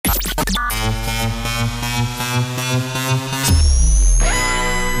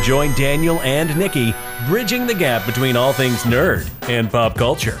Join Daniel and Nikki, bridging the gap between all things nerd and pop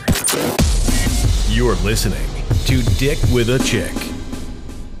culture. You're listening to Dick with a Chick.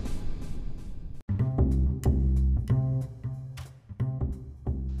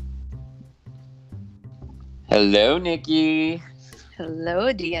 Hello, Nikki.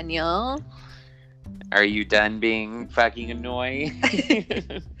 Hello, Daniel. Are you done being fucking annoying?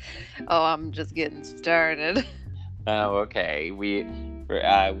 Oh, I'm just getting started. Oh, okay. We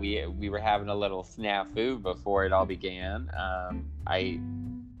were having a little snafu before it all began.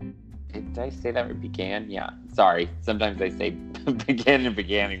 Did I say that it began? Yeah. Sorry. Sometimes I say begin and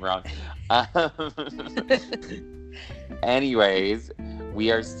beginning wrong. Anyways,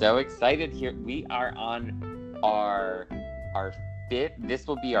 we are so excited here. We are on our fifth. This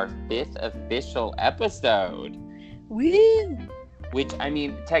will be our 5th official episode. Woo! Which, I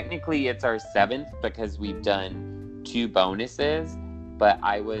mean, technically it's our 7th because we've done 2 bonuses, but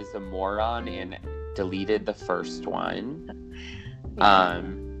I was a moron and deleted the first one,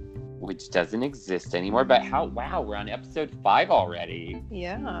 which doesn't exist anymore. But wow, we're on episode 5 already.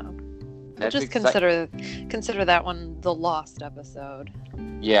 Yeah. We'll just consider that one the lost episode.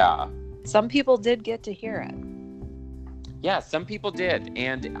 Yeah. Some people did get to hear it. Yeah, some people did.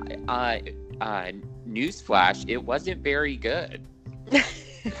 And newsflash, it wasn't very good.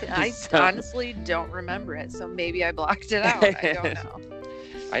 I honestly don't remember it, so maybe I blocked it out. I don't know.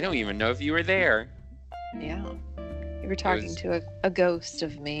 I don't even know if you were there. Yeah. You were talking to a ghost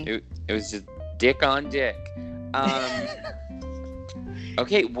of me. It was just dick on dick.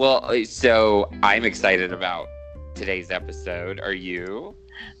 Okay, well, so I'm excited about today's episode. Are you?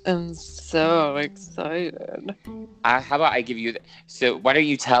 I'm so excited. How about I give you... So why don't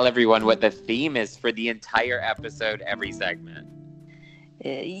you tell everyone what the theme is for the entire episode, every segment?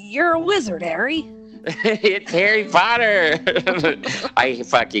 You're a wizard, Harry. It's Harry Potter. I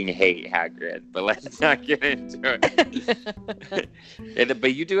fucking hate Hagrid, but let's not get into it.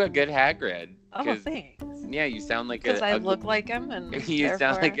 But you do a good Hagrid. Oh, thanks. Yeah, you sound like because I look like him, and you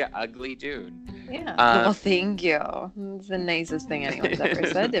sound like an ugly dude. Yeah. Well, thank you. It's the nicest thing anyone's ever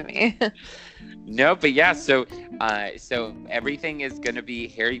said to me. No, but yeah. So everything is gonna be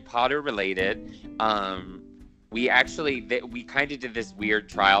Harry Potter related. We kind of did this weird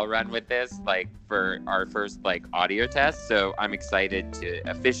trial run with this, like, for our first, like, audio test. So I'm excited to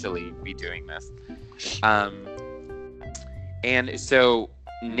officially be doing this. And so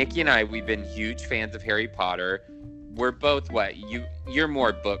Nikki and I, we've been huge fans of Harry Potter. We're both you're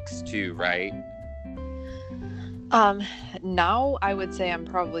more books too, right? Now I would say I'm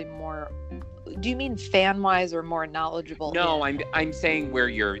probably more. Do you mean fan-wise or more knowledgeable? No, I'm saying where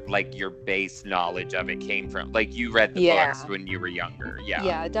your base knowledge of it came from. Like, you read the books when you were younger. Yeah.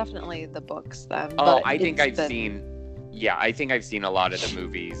 Yeah, definitely the books then. Oh, I think I've seen a lot of the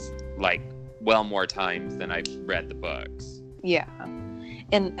movies, like, well more times than I've read the books. Yeah.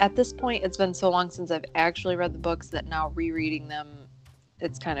 And at this point, it's been so long since I've actually read the books that now rereading them,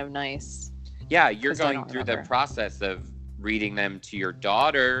 it's kind of nice. Yeah, you're going through the process of reading them to your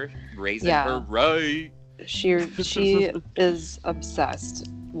daughter, raising her right. She is obsessed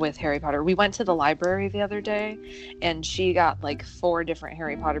with Harry Potter. We went to the library the other day, and she got like 4 different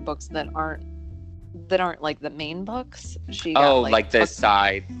Harry Potter books that aren't like the main books. She got like the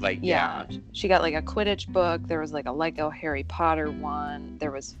side, like, yeah. She got like a Quidditch book. There was like a Lego Harry Potter one.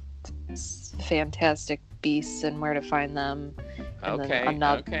 There was Fantastic Beasts and Where to Find Them. And then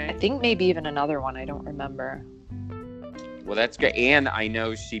another, I think maybe even another one. I don't remember. Well, that's great. And I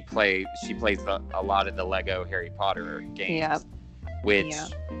know she plays a lot of the Lego Harry Potter games, which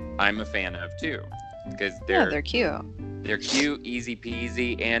I'm a fan of too, because they're cute. They're cute, easy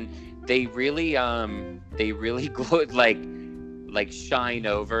peasy, and they really glow, like shine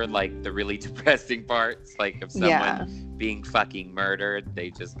over like the really depressing parts, like of someone being fucking murdered. They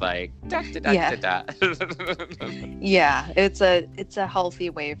just like da da da da da. Yeah, it's a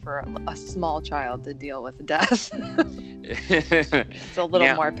healthy way for a small child to deal with death. It's a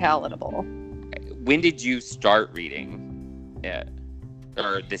little more palatable. When did you start reading it,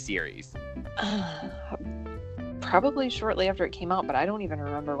 or the series? Probably shortly after it came out, but I don't even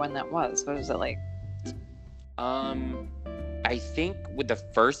remember when that was. What was it like? I think the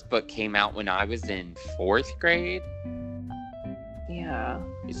first book came out when I was in 4th grade. Yeah.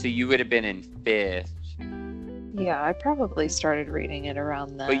 So you would have been in 5th. Yeah, I probably started reading it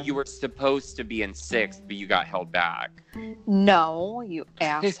around then. But you were supposed to be in 6th, but you got held back. No, you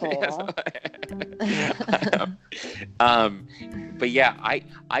asshole. But yeah,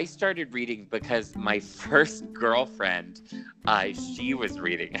 I started reading because my first girlfriend, she was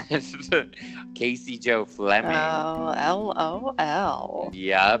reading it. Casey Jo Fleming. Oh, LOL.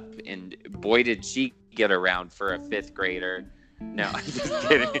 Yep. And boy, did she get around for a 5th grader. No, I'm just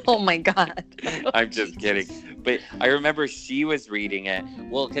kidding. Oh my God. I'm just kidding. But I remember she was reading it.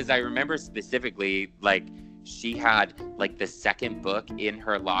 Well, because I remember specifically, like, she had like the second book in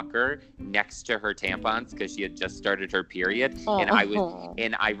her locker next to her tampons because she had just started her period. And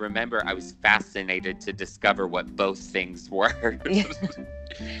I remember I was fascinated to discover what both things were.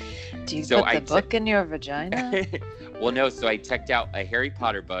 Do you put the book in your vagina? Well, no. So I checked out a Harry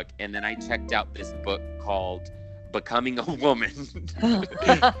Potter book, and then I checked out this book called Becoming a Woman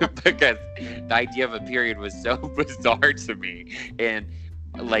because the idea of a period was so bizarre to me, and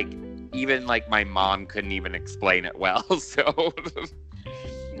like even like my mom couldn't even explain it well, so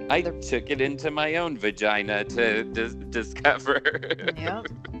I took it into my own vagina to discover. Yeah.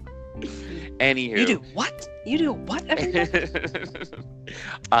 Anywho, you do what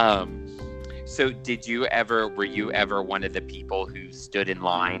So were you ever one of the people who stood in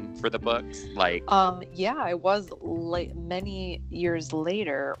line for the books? Like, yeah, I was many years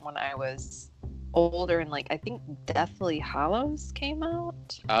later when I was older, and like I think Deathly Hallows came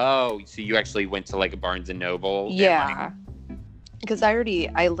out. Oh, so you actually went to like a Barnes and Noble? Yeah, because I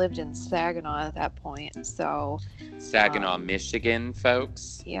lived in Saginaw at that point, so Saginaw, Michigan,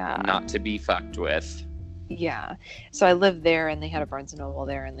 folks. Yeah, not to be fucked with. Yeah, so I lived there, and they had a Barnes and Noble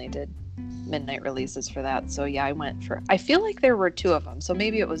there, and they did midnight releases for that. So yeah, I feel like there were 2 of them, so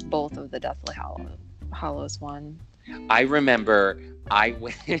maybe it was both of the Deathly Hallows one. I remember I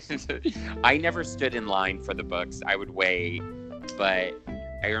never stood in line for the books. I would wait, but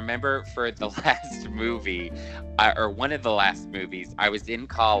I remember for the last movie, or one of the last movies, I was in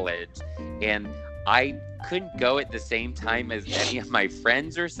college, and I couldn't go at the same time as any of my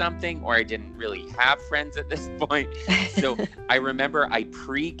friends or something, or I didn't really have friends at this point. So I remember I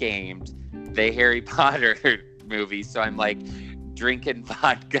pre-gamed the Harry Potter movie, so I'm like drinking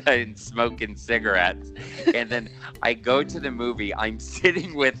vodka and smoking cigarettes, and then I go to the movie. I'm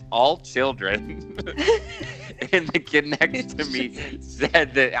sitting with all children, and the kid next to me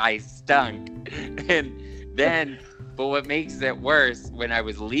said that I stunk. And then, but what makes it worse, when I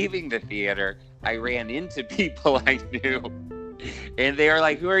was leaving the theater, I ran into people I knew, and they were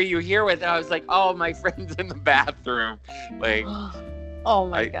like, "Who are you here with?" And I was like, "Oh, my friend's in the bathroom." Like, oh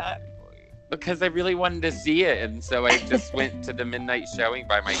my God. Because I really wanted to see it, and so I just went to the midnight showing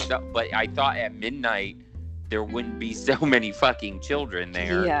by myself. But I thought at midnight there wouldn't be so many fucking children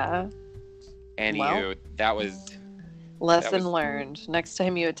there. Yeah. Anywho, that was lesson learned. Next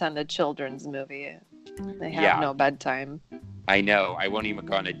time you attend a children's movie, they have no bedtime. I know. I won't even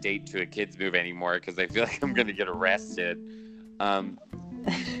go on a date to a kids movie anymore because I feel like I'm gonna get arrested.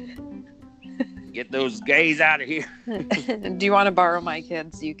 Get those gays out of here. Do you want to borrow my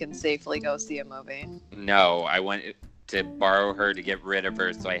kids so you can safely go see a movie? No, I want to borrow her to get rid of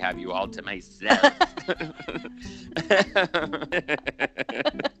her so I have you all to myself. Well,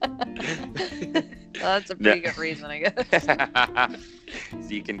 that's a pretty good reason, I guess. So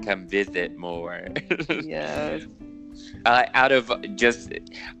you can come visit more. Yes. Out of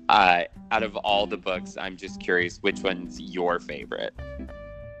all the books, I'm just curious, which one's your favorite?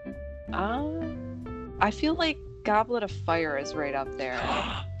 I feel like Goblet of Fire is right up there.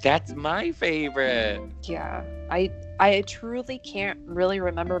 That's my favorite. Yeah. I truly can't really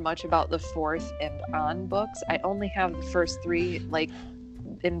remember much about the 4th and on books. I only have the first 3 like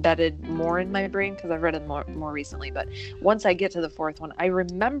embedded more in my brain because I've read them more recently. But once I get to the 4th one, I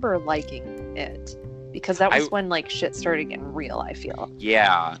remember liking it because that was when like shit started getting real, I feel.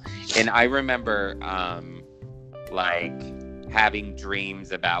 Yeah. And I remember like having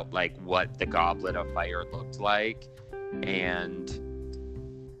dreams about like what the Goblet of Fire looked like, and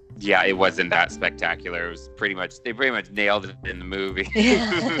yeah, it wasn't that spectacular. It was they pretty much nailed it in the movie.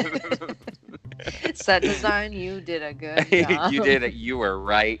 Set design, you did a good job. You were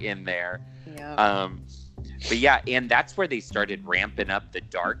right in there. Yeah. But yeah, and that's where they started ramping up the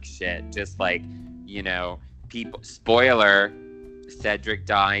dark shit, just like, you know, people, spoiler, Cedric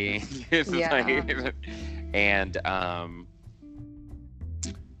dying. Yeah. And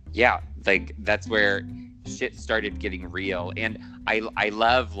yeah, like that's where shit started getting real. And I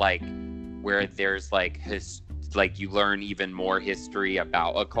love like where there's like like you learn even more history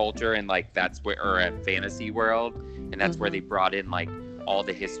about a culture, and like that's where, or a fantasy world, and that's where they brought in like all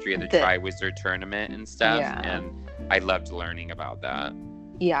the history of the Triwizard Tournament and stuff. Yeah. And I loved learning about that.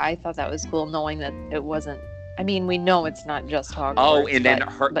 Yeah, I thought that was cool, knowing that it wasn't, I mean, we know it's not just Hogwarts. Oh, and then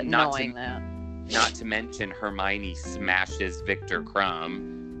but knowing that. not to mention Hermione smashes Victor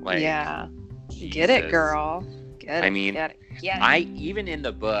Crumb. Like, yeah. Jesus. Get it, girl. Get it. Get it. Even in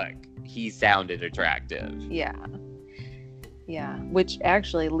the book, he sounded attractive. Yeah. Yeah. Which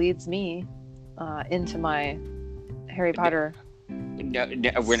actually leads me into my Harry Potter. No,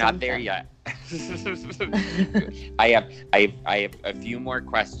 we're not there yet. I have a few more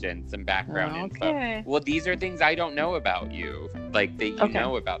questions, some background info. Well, these are things I don't know about you, like that you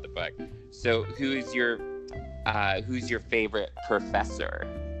know about the book. So, who's your favorite professor?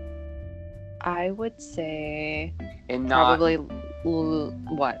 I would say, and probably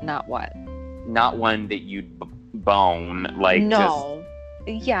what? Not what? Not one that you'd bone, like. No.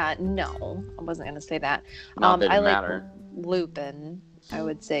 Yeah, no. I wasn't gonna say that. Not that it matter. Like Lupin, I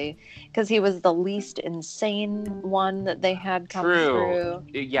would say, because he was the least insane one that they had come through.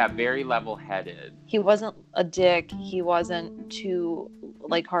 Yeah, very level-headed. He wasn't a dick. He wasn't too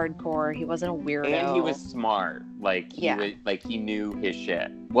like hardcore. He wasn't a weirdo. And he was smart. Like he knew his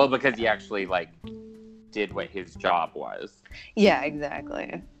shit. Well, because he actually like did what his job was. Yeah,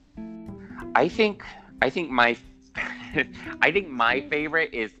 exactly. I think my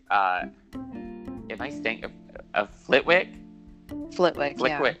favorite is am I saying a Flitwick? Flitwick.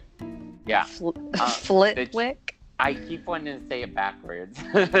 Yeah. Flitwick? I keep wanting to say it backwards.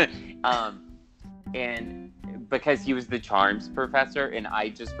 And because he was the charms professor, and I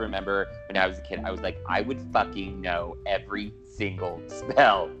just remember when I was a kid, I was like, I would fucking know every single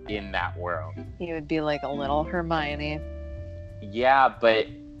spell in that world. He would be like a little Hermione. Yeah, but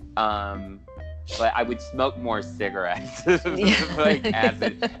I would smoke more cigarettes, like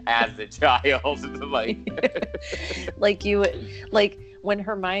as a child, like you would, like when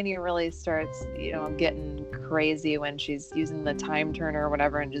Hermione really starts, getting crazy when she's using the time turner or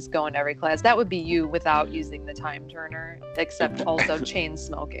whatever, and just going to every class. That would be you without using the time turner, except also chain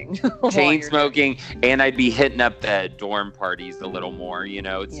smoking. And I'd be hitting up the dorm parties a little more, to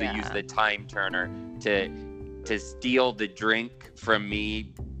use the time turner to steal the drink from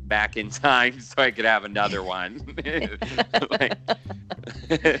me back in time so I could have another one.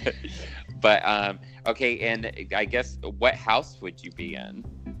 But okay, and I guess what house would you be in?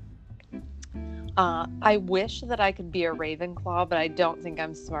 I wish that I could be a Ravenclaw, but I don't think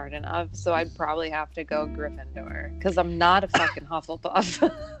I'm smart enough, so I'd probably have to go Gryffindor because I'm not a fucking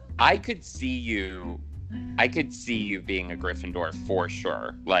Hufflepuff. I could see you being a Gryffindor for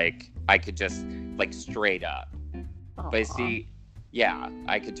sure. Like I could just like straight up. Aww. But see, yeah,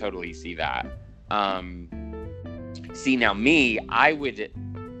 I could totally see that. See, now me, I would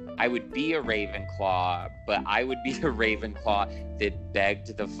be a Ravenclaw, but I would be a Ravenclaw that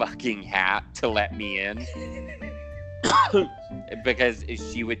begged the fucking hat to let me in. Because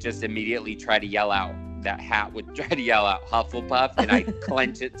she would just immediately try to yell out, that hat would try to yell out Hufflepuff, and I'd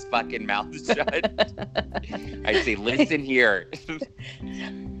clench its fucking mouth shut. I'd say, listen here,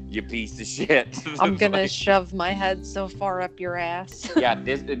 you piece of shit. I'm gonna shove my head so far up your ass. Yeah,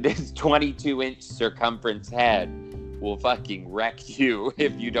 this 22-inch circumference head will fucking wreck you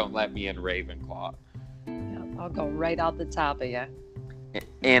if you don't let me in Ravenclaw. Yeah, I'll go right out the top of you.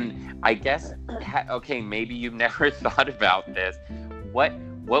 And I guess, okay, maybe you've never thought about this. What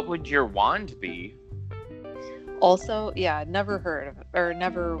would your wand be? Also, yeah, never heard of it, or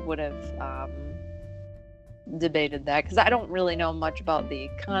never would have debated that, because I don't really know much about the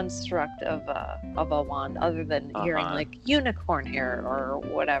construct of a wand other than hearing like unicorn hair or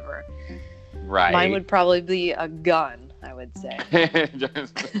whatever. Right. Mine would probably be a gun, I would say.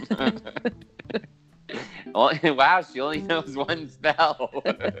 Wow, she only knows one spell.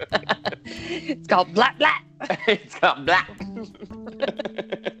 It's called Black Black. It's called Black.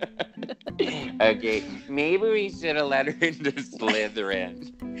 Okay, maybe we should have let her into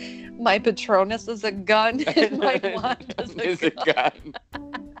Slytherin. My Patronus is a gun, and my wand is a gun.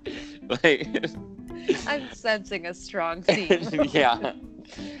 Like, I'm sensing a strong theme. Yeah.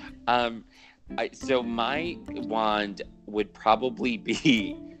 So my wand would probably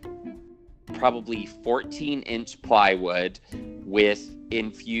be 14-inch plywood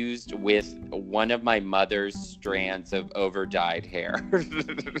infused with one of my mother's strands of overdyed hair.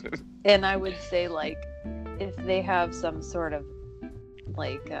 And I would say, like, if they have some sort of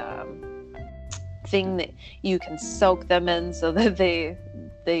like thing that you can soak them in so that they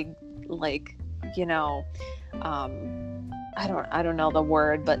like, I don't know the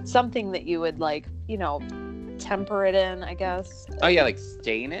word, but something that you would like, temper it in, I guess. Oh yeah, like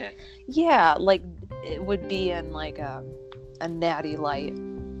stain it? Yeah, like it would be in like a natty light.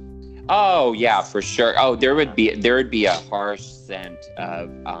 Oh yeah, for sure. Oh, there would be a harsh scent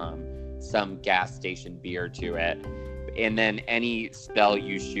of some gas station beer to it. And then any spell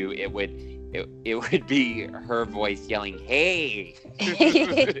you shoot, it it would be her voice yelling, "Hey!"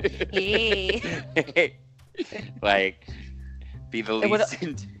 Hey. Like, be the least.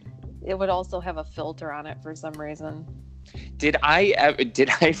 It would also have a filter on it for some reason. Did I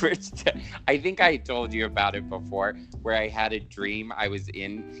ever? I think I told you about it before, where I had a dream. I was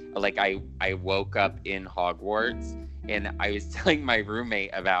in, like, I woke up in Hogwarts, and I was telling my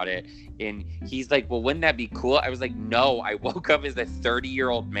roommate about it, and he's like, "Well, wouldn't that be cool?" I was like, "No, I woke up as a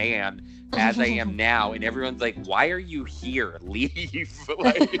 30-year-old man, as I am now," and everyone's like, "Why are you here? Leave!"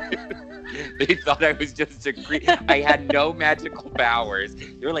 Like, they thought I was just a creep. I had no magical powers.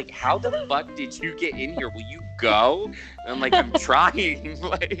 They were like, "How the fuck did you get in here? Will you go?" And I'm like, "I'm trying."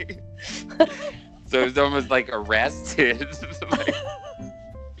 Like, so it was almost like arrested. Like,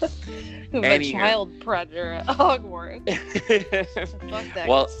 a child predator at Hogwarts. Fuck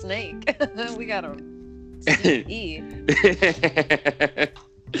that snake. We gotta eat.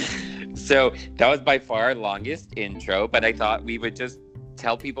 So that was by far our longest intro, but I thought we would just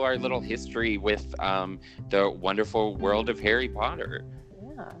tell people our little history with the wonderful world of Harry Potter.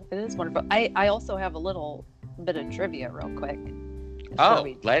 Yeah, it is wonderful. I also have a little bit of trivia real quick. Oh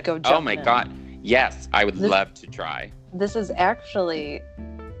my God. Yes, I would love to try. This is actually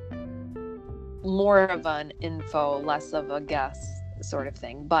more of an info, less of a guess sort of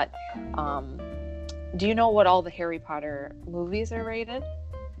thing. But do you know what all the Harry Potter movies are rated?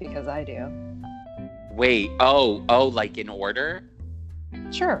 Because I do. Wait, like in order?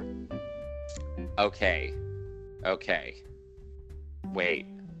 Sure. Okay. Wait.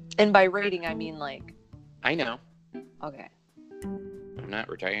 And by rating, I mean like... I know. Okay. I'm not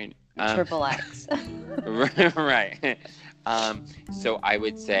retiring. Triple X. Right. So I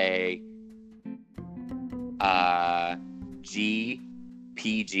would say G,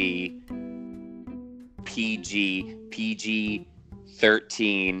 PG, PG, PG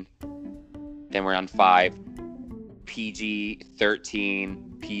 13. Then we're on 5. PG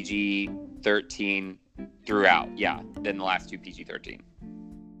 13, PG 13 throughout. Yeah. Then the last 2 PG 13.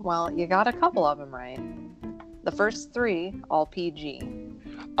 Well, you got a couple of them right. The first 3, all PG.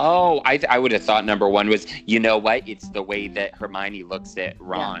 Oh, I would have thought number 1 was, you know what? It's the way that Hermione looks at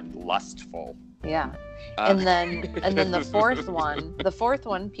Ron, lustful. Yeah. And then the fourth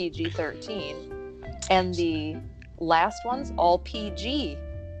one, PG-13. And the last one's all PG.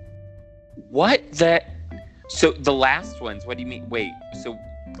 What? So the last ones, what do you mean? Wait, so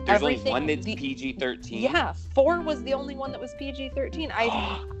there's only one that's PG-13? Yeah, 4 was the only one that was PG-13.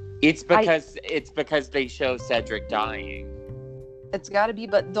 It's because they show Cedric dying. It's got to be,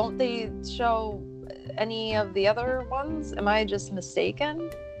 but don't they show any of the other ones? Am I just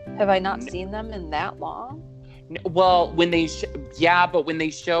mistaken? Have I not seen them in that long? Well, when they but when they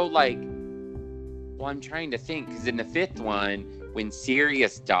show, like, well, I'm trying to think, because in the 5th one, when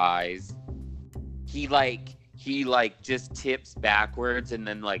Sirius dies, he just tips backwards and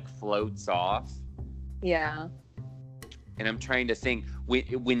then like floats off. Yeah. And I'm trying to think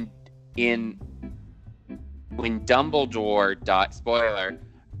when Dumbledore dies. Spoiler: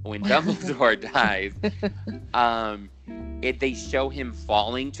 when Dumbledore dies, they show him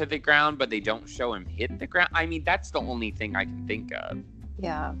falling to the ground, but they don't show him hit the ground. I mean, that's the only thing I can think of.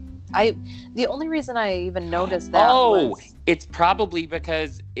 Yeah. The only reason I even noticed that was... it's probably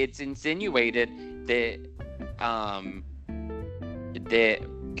because it's insinuated that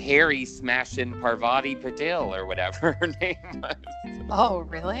Harry smashed in Parvati Patil or whatever her name was. Oh,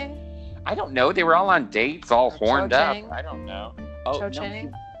 really? I don't know. They were all on dates, all horned up. Chang? I don't know. Cho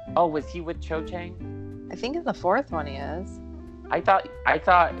Chang? Was he with Cho Chang? I think in the 4th one he is. I thought.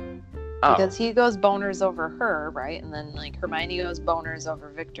 Because he goes boners over her, right? And then like Hermione goes boners over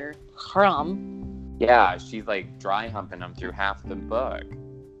Victor Krum. Yeah, she's like dry humping him through half the book.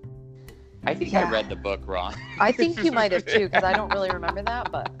 I think I read the book wrong. I think you might have too, because I don't really remember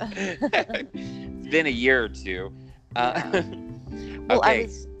that, but it's been a year or two. Well, okay.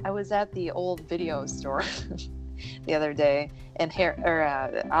 I was at the old video store the other day, and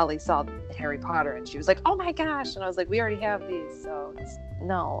Ollie saw Harry Potter, and she was like, "Oh my gosh!" And I was like, "We already have these, so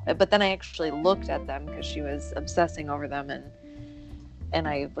no." But then I actually looked at them because she was obsessing over them, and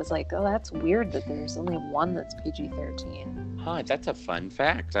I was like, "Oh, that's weird that there's only one that's PG-13." Huh, that's a fun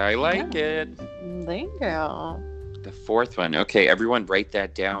fact. I like it. Thank you. The 4th one. Okay, everyone write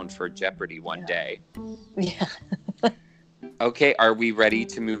that down for Jeopardy one day. Yeah. Okay, are we ready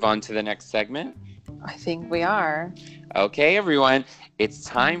to move on to the next segment? I think we are. Okay, everyone. It's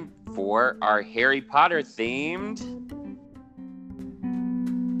time for our Harry Potter themed...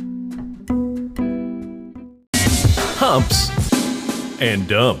 Humps and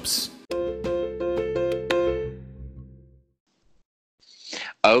Dumps.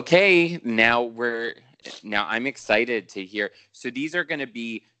 Okay, now I'm excited to hear. So these are going to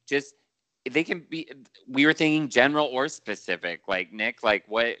be just, they can be, we were thinking general or specific. Like, Nick, like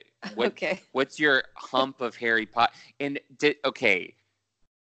what okay. What's your hump of Harry Potter? And okay,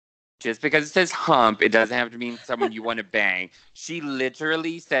 just because it says hump, it doesn't have to mean someone you want to bang. She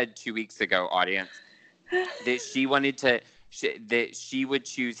literally said 2 weeks ago, audience, that she wanted to, that she would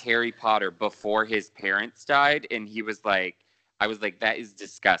choose Harry Potter before his parents died. And he was like, I was like, that is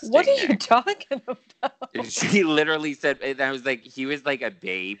disgusting. What are you talking about? She literally said, and I was like, he was like a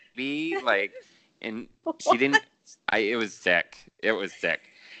baby, like, and she didn't, it was sick. It was sick.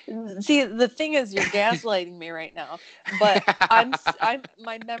 See, the thing is, you're gaslighting me right now, but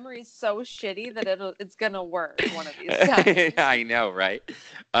my memory's so shitty that it's gonna work one of these times. I know, right?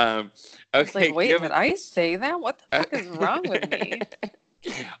 Okay. Like, wait, did I say that? What the fuck is wrong with me?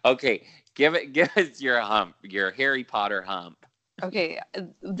 Okay, give us your hump, your Harry Potter hump. Okay,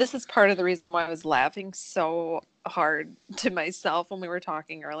 this is part of the reason why I was laughing so hard to myself when we were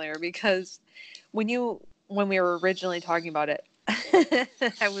talking earlier, because when we were originally talking about it,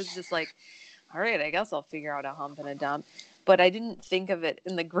 I was just like, all right, I guess I'll figure out a hump and a dump. But I didn't think of it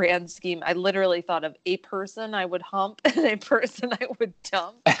in the grand scheme. I literally thought of a person I would hump and a person I would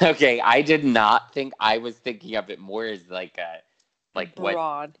dump. Okay, I did not think, I was thinking of it more as like a, like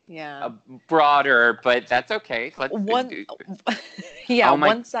broad, yeah, broader, but that's okay. Yeah.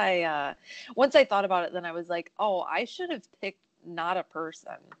 Once I thought about it, then I was like, oh, I should have picked not a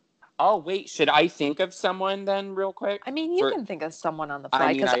person. Oh wait, should I think of someone then, real quick? I mean, you can think of someone on the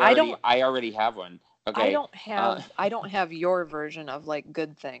fly, because I already have one. Okay. I don't have your version of like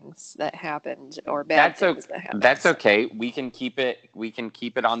good things that happened or bad things that happened. That's okay. We can keep it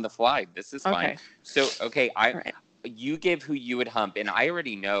on the fly. This is fine. Okay. So right. You give who you would hump, and I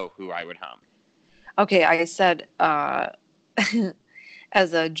already know who I would hump. Okay, I said as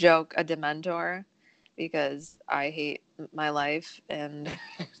a joke, a Dementor, because I hate my life and.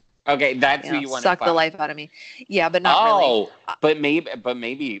 Okay, that's who you want to suck the life out of me. Yeah, but not really. Oh, but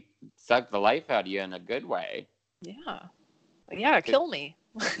maybe suck the life out of you in a good way. Yeah, kill me.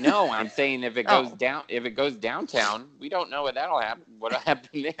 No, I'm saying if it goes downtown, we don't know what'll happen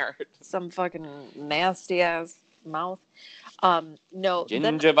there. Some fucking nasty ass mouth. No.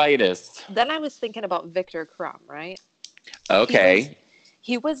 Gingivitis. Then I was thinking about Victor Crumb, right? Okay.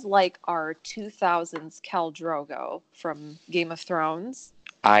 He was like our 2000s Khal Drogo from Game of Thrones.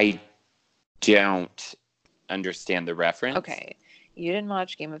 I don't understand the reference. Okay. You didn't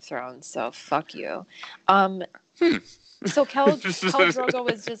watch Game of Thrones, so fuck you. So Khal Drogo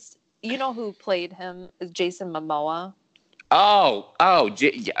was just, you know who played him? Is Jason Momoa. Oh,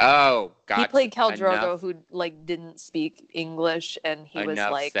 gotcha. He played Khal Drogo, who like didn't speak English, and he was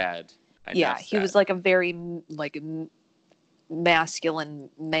like, he was like a very like masculine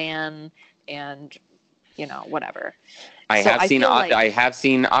man, and whatever. I have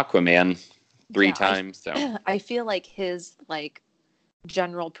seen Aquaman 3 times. So I feel like his like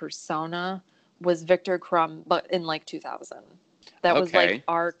general persona was Victor Crumb, but in like 2000. That was like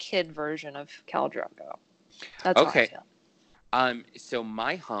our kid version of Khal Drogo. That's how I feel. So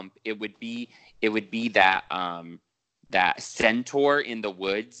my hump, it would be that that centaur in the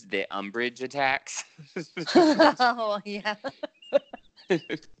woods that Umbridge attacks. Oh yeah.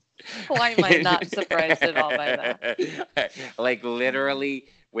 Why am I not surprised at all by that? Like literally,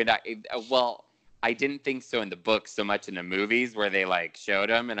 when I didn't think so in the books so much in the movies where they like showed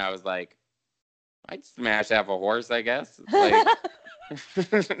him, and I was like, I'd smash half a horse, I guess. Like,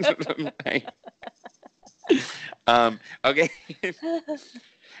 okay.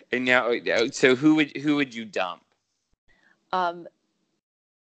 And now, so who would you dump?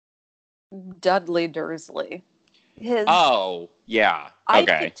 Dudley Dursley. Okay. I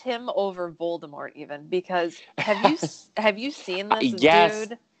picked him over Voldemort even, because have you seen this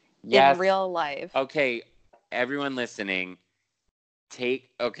dude in real life? Okay, everyone listening,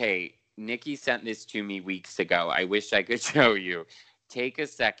 Nikki sent this to me weeks ago. I wish I could show you. Take a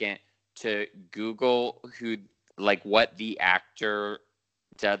second to Google what the actor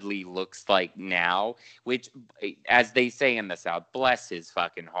Dudley looks like now, which, as they say in the South, bless his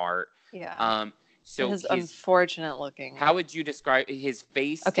fucking heart. Yeah. So his unfortunate looking. How would you describe his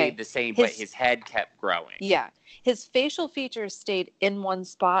face? Stayed the same, but his head kept growing. Yeah, his facial features stayed in one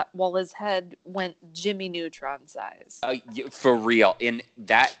spot while his head went Jimmy Neutron size. For real, and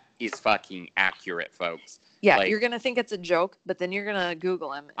that is fucking accurate, folks. Yeah, you're gonna think it's a joke, but then you're gonna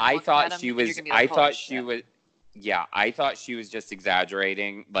Google him. I thought she was. I thought she was. Yeah, I thought she was just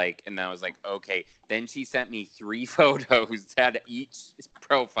exaggerating. And then I was like, okay. Then she sent me 3 photos at each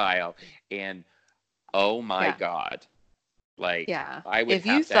profile, and oh my God. Like, yeah, I would if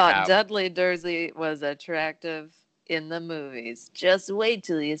you thought Dudley Dursley was attractive in the movies, just wait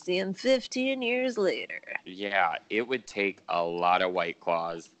till you see him 15 years later. Yeah, it would take a lot of White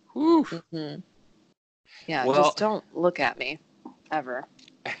Claws. Whew. Mm-hmm. Yeah, well, just don't look at me ever.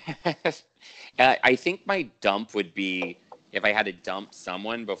 I think my dump would be, if I had to dump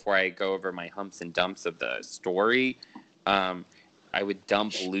someone before I go over my humps and dumps of the story, I would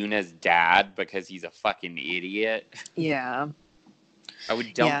dump Luna's dad because he's a fucking idiot. Yeah. I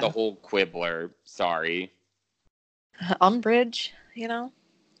would dump the whole Quibbler. Sorry. Umbridge, you know?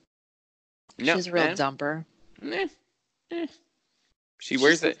 No, she's a real dumper. She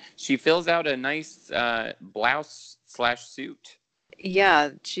wears it. She fills out a nice blouse/suit. Yeah,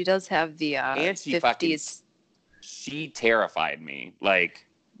 she does have the and she 50s. She terrified me. Like,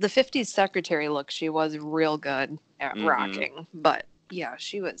 the 50s secretary look, she was real good at rocking. But yeah,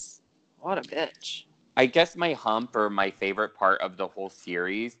 she was, what a bitch. I guess my hump, or my favorite part of the whole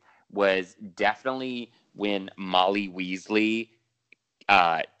series, was definitely when Molly Weasley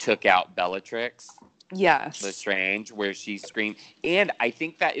took out Bellatrix. Yes. Lestrange, where she screamed. And I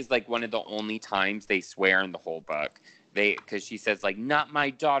think that is like one of the only times they swear in the whole book. Because she says, like, not my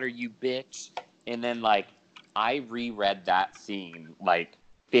daughter, you bitch. And then, like, I reread that scene like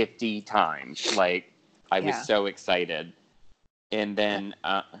 50 times. Like, I was so excited. And then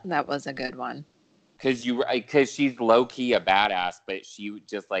that was a good one. Because she's low-key a badass, but she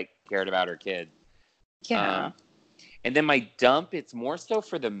just, like, cared about her kid. Yeah. And then my dump, it's more so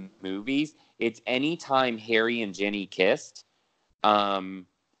for the movies. It's anytime Harry and Ginny kissed,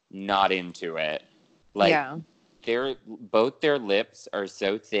 not into it. Like, both their lips are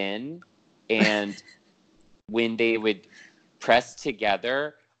so thin, and when they would press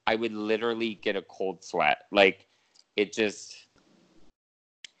together, I would literally get a cold sweat. Like, it just,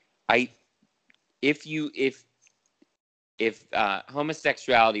 if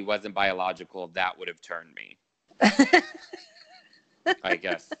homosexuality wasn't biological, that would have turned me. I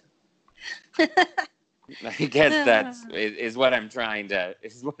guess. I guess that's is what I'm trying to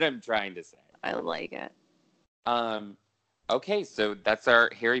say. I like it. Okay, so that's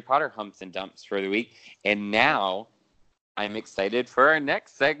our Harry Potter humps and dumps for the week. And now I'm excited for our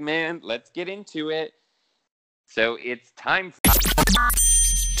next segment. Let's get into it. So it's time for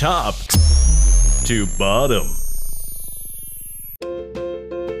top to bottom.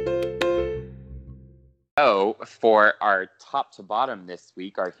 So for our top to bottom this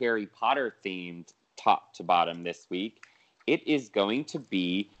week, our Harry Potter themed top to bottom this week, it is going to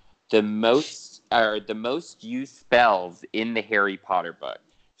be the most used spells in the Harry Potter book.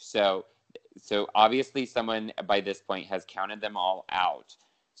 So obviously someone by this point has counted them all out.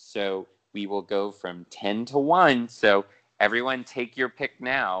 So we will go from 10 to 1. So everyone take your pick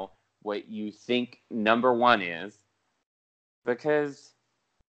now, what you think number 1 is. Because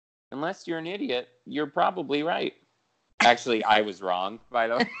unless you're an idiot, you're probably right. Actually, I was wrong, by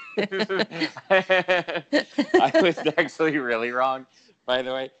the way. I was actually really wrong, by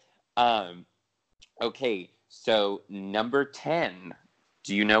the way. Okay, so number 10.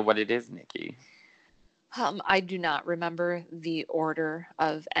 Do you know what it is, Nikki? I do not remember the order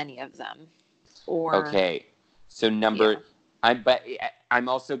of any of them. Okay, so I'm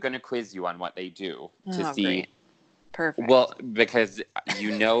also going to quiz you on what they do to see. Great. Perfect. Well, because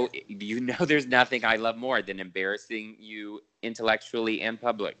you know there's nothing I love more than embarrassing you intellectually and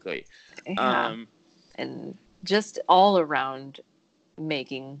publicly. Yeah. And just all around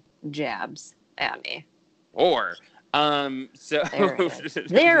making jabs at me. So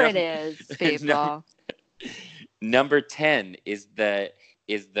there it is, people. Number 10 is the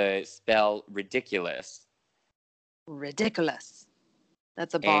spell ridiculous. Ridiculous.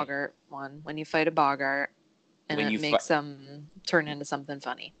 That's a boggart one. When you fight a boggart. And it makes them turn into something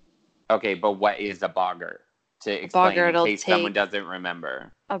funny. Okay, but what is a boggart? To explain in case someone doesn't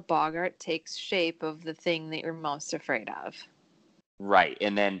remember. A boggart takes shape of the thing that you're most afraid of. Right,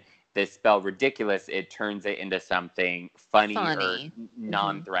 and then the spell ridiculous, it turns it into something funny. Or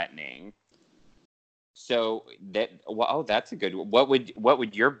non-threatening. Mm-hmm. So that's a good one. What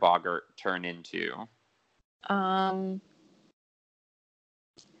would your boggart turn into?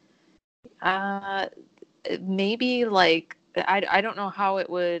 Maybe like I don't know how it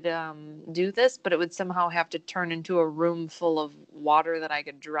would do this, but it would somehow have to turn into a room full of water that I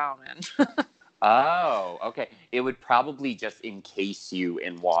could drown in. Oh, okay. It would probably just encase you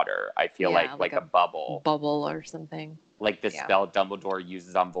in water. I feel like a bubble or something. Like the spell Dumbledore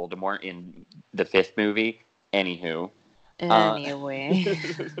uses on Voldemort in the 5th movie. Anyway.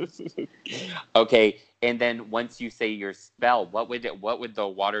 Okay, and then once you say your spell, what would the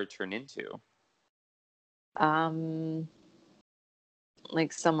water turn into?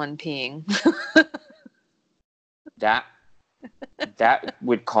 Like someone peeing. That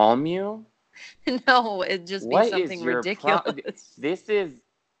would calm you? No, it'd just be something ridiculous. This is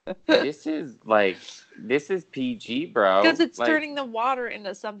PG, bro. Because it's turning the water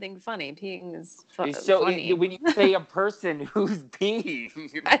into something funny. Peeing is funny. When you say a person who's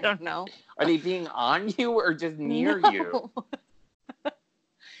peeing, I don't know. Are they peeing on you or just near you?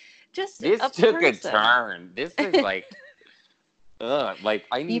 Just this took a turn. This is like,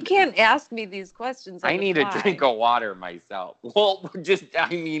 You can't ask me these questions. I need a drink of water myself. Well, why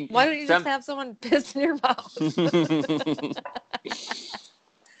don't you just have someone piss in your mouth?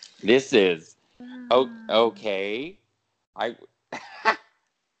 This is okay.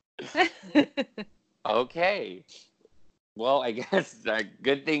 Okay. Well, I guess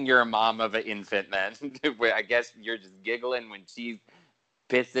good thing you're a mom of an infant then. I guess you're just giggling when she's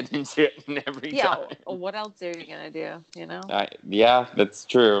pissing and shitting every time. Yeah, what else are you going to do, you know? Yeah, that's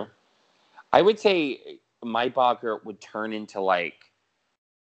true. I would say my boggart would turn into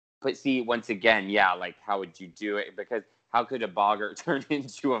but see, once again, yeah, how would you do it? Because how could a boggart turn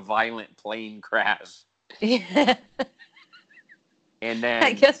into a violent plane crash? Yeah. And then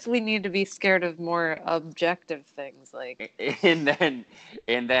I guess we need to be scared of more objective things And then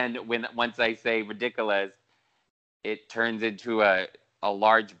once I say ridiculous, it turns into a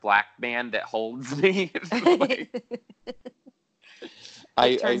large black man that holds me.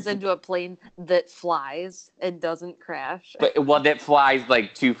 It turns into a plane that flies and doesn't crash. That flies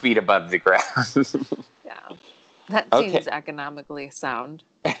 2 feet above the ground. Yeah. That seems economically sound.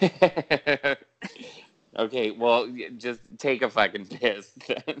 Okay, well, just take a fucking piss.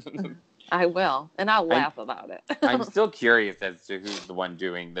 I will, and I'll laugh about it. I'm still curious as to who's the one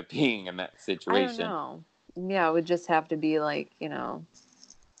doing the peeing in that situation. I don't know. Yeah, it would just have to be I don't know.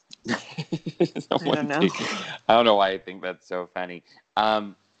 I don't know why I think that's so funny.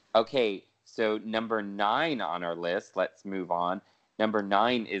 Okay, so number 9 on our list. Let's move on. Number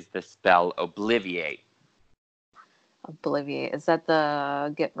 9 is the spell Obliviate. Obliviate. Is that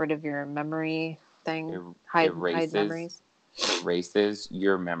the get rid of your memory thing? Hide memories? Erases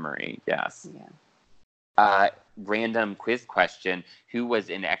your memory, yes. Yeah. Random quiz question. Who was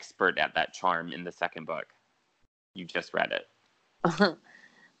an expert at that charm in the second book? You just read it.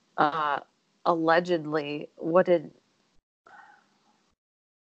 Allegedly, what did...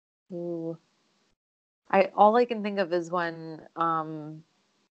 Ooh. All I can think of is when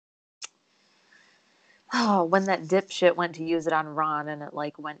when that dipshit went to use it on Ron and it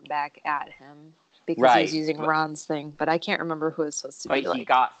went back at him because he was using Ron's thing, but I can't remember who it was supposed to be. But he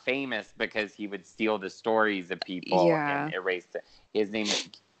got famous because he would steal the stories of people and erase it. His name is,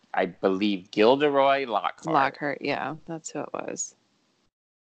 I believe, Gilderoy Lockhart. Lockhart, yeah, that's who it was.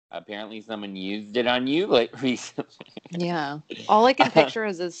 Apparently someone used it on you recently. Yeah. All I can picture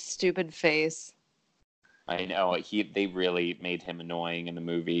is his stupid face. I know. They really made him annoying in the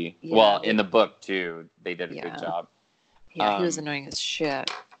movie. Yeah, well, in the book, too. They did a good job. Yeah, he was annoying as shit.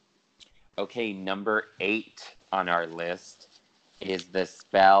 Okay, number 8 on our list is the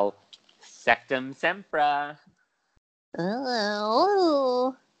spell Sectum Sempra.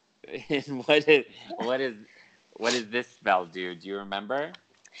 Oh. And what does this spell do? Do you remember?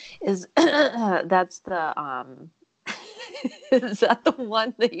 That's the is that the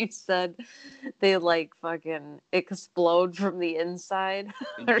one that you said they fucking explode from the inside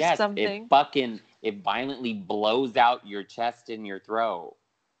or something? It violently blows out your chest and your throat.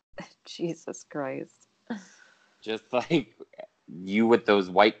 Jesus Christ. Just like you with those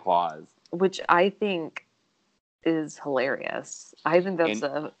white claws. Which I think is hilarious. I think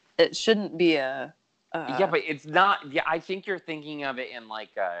it shouldn't be a yeah, but it's not. Yeah, I think you're thinking of it in a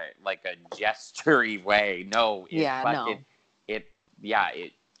gestury way. No, it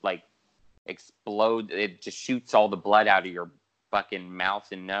explodes. It just shoots all the blood out of your fucking mouth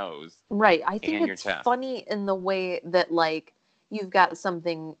and nose. Right. I think it's funny in the way that you've got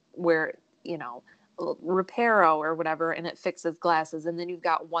something where Reparo or whatever, and it fixes glasses, and then you've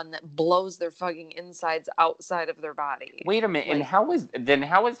got one that blows their fucking insides outside of their body. Wait a minute, and how is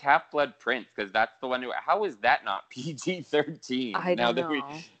Half-Blood Prince? Because that's the one how is that not PG-13? I don't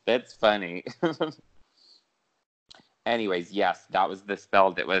know. That's funny. Anyways, yes, that was the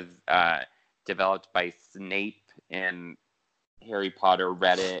spell that was developed by Snape, and Harry Potter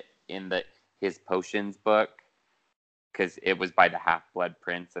read it in his potions book because it was by the Half-Blood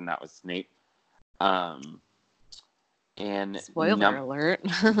Prince, and that was Snape. And spoiler alert.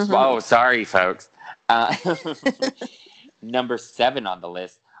 Oh, sorry, folks. Number 7 on the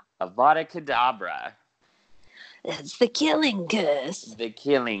list, Avada Kedavra. It's the killing curse. The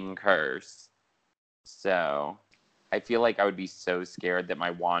killing curse. So, I feel like I would be so scared that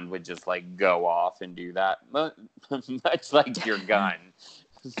my wand would just like go off and do that, much like your gun.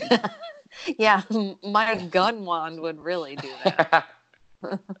 Yeah, my gun wand would really do that.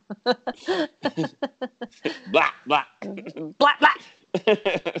 Black, black, black, black.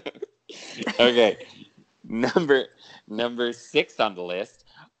 Okay, number 6 on the list.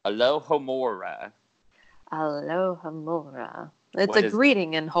 Alohomora. Alohomora. It's a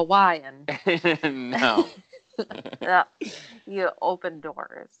greeting in Hawaiian. No. Yeah. You open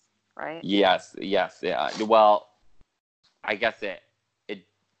doors, right? Yes, yeah. Well, I guess it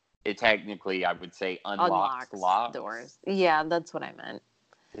technically, I would say, unlocks doors. Yeah, that's what I meant.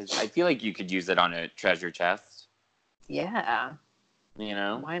 I feel like you could use it on a treasure chest. Yeah. You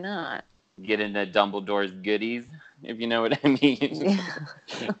know? Why not? Get into Dumbledore's goodies, if you know what I mean. Yeah.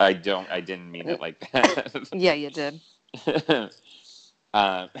 I didn't mean it like that. Yeah, you did.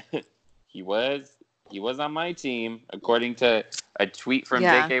 He was on my team, according to a tweet from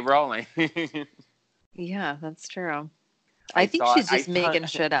J.K. Rowling. Yeah, that's true. I think she's just making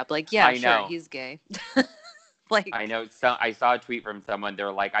shit up. Like, yeah, sure, he's gay. Like, I know. So I saw a tweet from someone.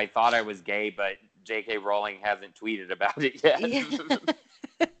 They're like, I thought I was gay, but J.K. Rowling hasn't tweeted about it yet.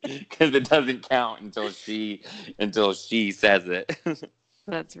 Because it doesn't count until she says it.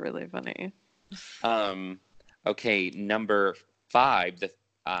 That's really funny. Okay, number 5, the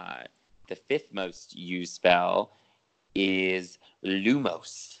 5th most used spell is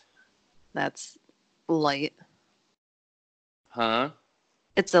Lumos. That's light. Huh?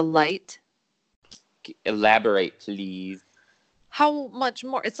 It's a light. Elaborate, please. How much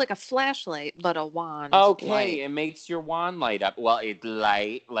more? It's like a flashlight, but a wand. Okay, light. It makes your wand light up. Well, it's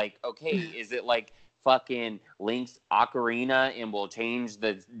light. Like, okay, is it like fucking Link's ocarina and will change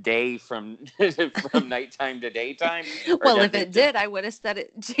the day from nighttime to daytime? Well, if it did, I would have said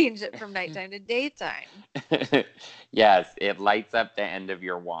it changed it from nighttime to daytime. Yes, it lights up the end of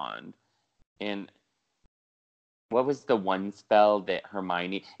your wand. And what was the one spell that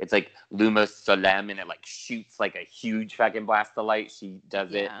Hermione? It's like Lumos Solem, and it like shoots like a huge fucking blast of light. She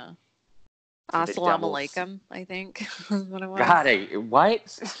does it. Assalamu alaikum, I think. Is what it was. God,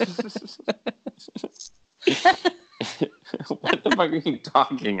 what? What the fuck are you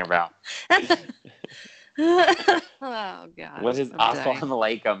talking about? Oh God. What does Assalamu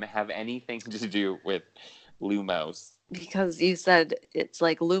alaikum have anything to do with Lumos? Because you said it's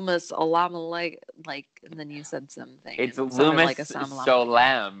like Lumos Alam like, and then you said something. It's Lumos like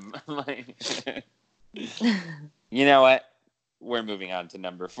Solem. You know what? We're moving on to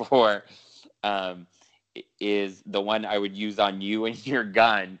number 4. Is the one I would use on you and your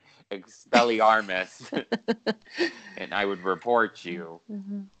gun, Expelliarmus, and I would report you.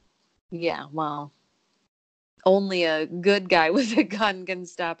 Mm-hmm. Yeah, well, only a good guy with a gun can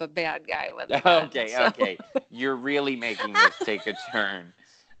stop a bad guy with a gun. Okay. You're really making this take a turn.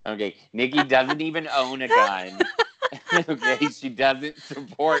 Okay, Nikki doesn't even own a gun. Okay, she doesn't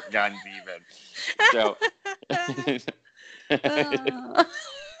support guns even. So...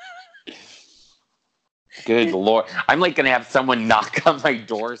 Good Lord. I'm like going to have someone knock on my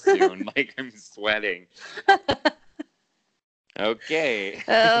door soon. Like, I'm sweating. Okay.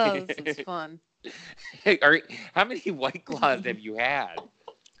 Oh, this is fun. How many White Claws have you had?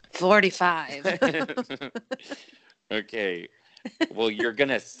 45. Okay. Well, you're going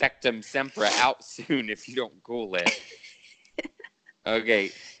to Sectum Sempra out soon if you don't cool it.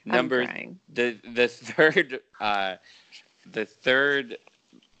 Okay. The third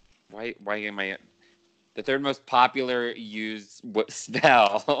why am I the third most popular used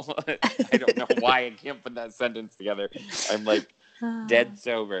spell. I don't know why I can't put that sentence together. I'm like dead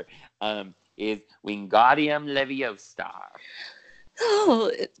sober. Is Wingardium Leviosa.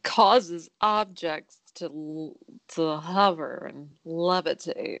 Oh, it causes objects to hover and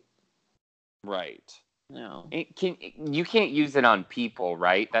levitate. Right. No. You can't use it on people,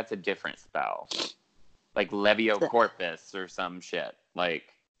 right? That's a different spell. Like Leviocorpus or some shit. Like.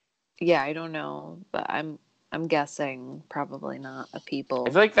 Yeah, I don't know, but I'm guessing probably not a people.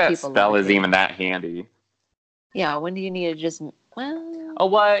 I feel like that spell isn't even that handy. Yeah, when do you need to just Oh,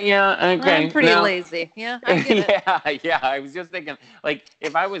 what? Yeah, okay. I'm pretty lazy. Yeah, I get it. Yeah. I was just thinking, like,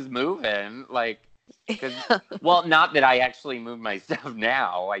 if I was moving, like, well, not that I actually move my stuff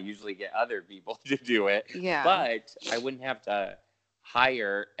now. I usually get other people to do it. Yeah. But I wouldn't have to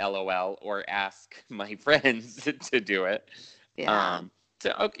hire LOL or ask my friends to do it. Yeah.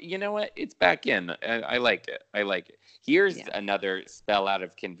 So, okay, you know what? It's back in. I like it. Here's another spell out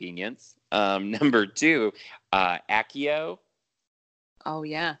of convenience. Number 2, Accio. Oh,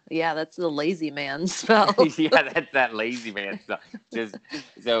 yeah. Yeah, that's the lazy man spell. Yeah, that's that lazy man spell.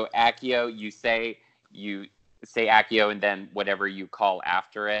 So Accio, you say, you say Accio, and then whatever you call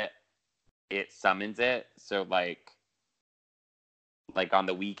after it, it summons it. So like on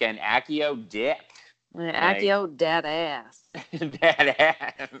the weekend, Accio dick. Accio like, dead ass. Dead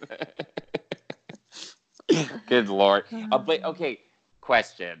ass. Good Lord. But okay,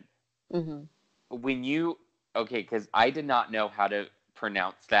 question. When you because I did not know how to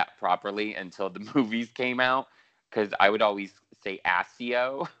pronounce that properly until the movies came out, because I would always say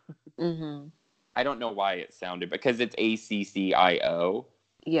Accio. I don't know why it sounded, because it's Accio.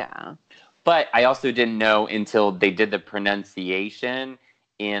 Yeah. But I also didn't know until they did the pronunciation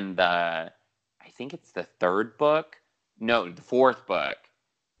in the, I think it's the third book. No, the fourth book,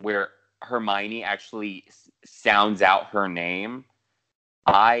 where Hermione actually sounds out her name.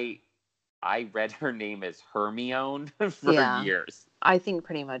 I read her name as Hermione for years. I think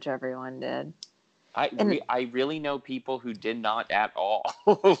pretty much everyone did. I really know people who did not at all.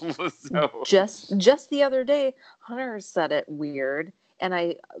 So. Just the other day, Hunter said it weird, and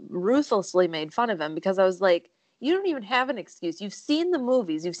I ruthlessly made fun of him because I was like, you don't even have an excuse. You've seen the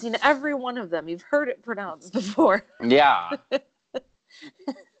movies. You've seen every one of them. You've heard it pronounced before. Yeah.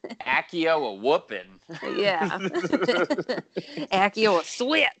 Accio a whooping. Yeah. Accio a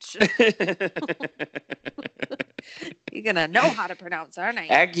switch. You're going to know how to pronounce our name.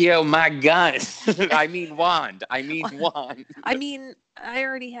 Accio my gun. I mean wand. I mean, I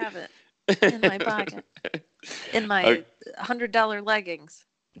already have it in my pocket. In my $100 leggings.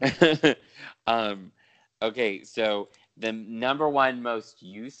 Okay, so the number one most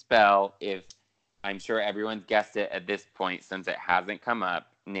used spell, if I'm sure everyone's guessed it at this point since it hasn't come up.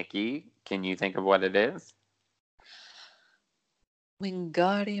 Nikki, can you think of what it is?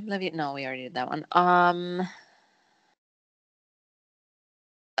 Wingardium Leviosa. No, we already did that one.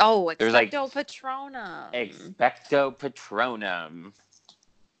 Expecto Patronum. Expecto Patronum.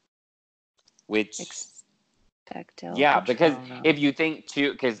 Which... Expecto Yeah, Patronum. because if you think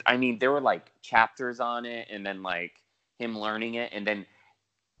too... Because, I mean, there were, like, chapters on it, and then, like, him learning it, and then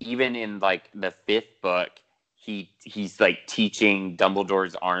even in, like, the fifth book, he's like teaching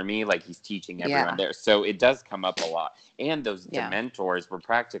Dumbledore's army, like he's teaching everyone there. So it does come up a lot. And those Dementors were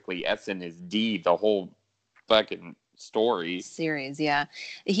practically S and his D the whole fucking story. Series, yeah.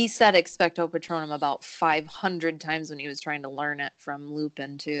 He said Expecto Patronum about 500 times when he was trying to learn it from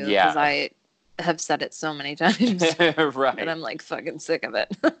Lupin too. Yeah. Because I have said it so many times. Right. And I'm like fucking sick of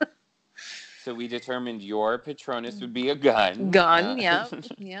it. So we determined your Patronus would be a gun. Yeah.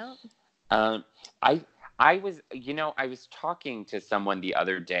 I was talking to someone the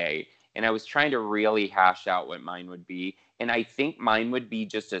other day, and I was trying to really hash out what mine would be. And I think mine would be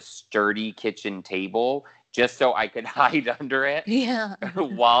just a sturdy kitchen table, just so I could hide under it. Yeah.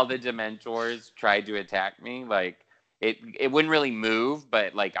 While the Dementors tried to attack me. Like, it wouldn't really move,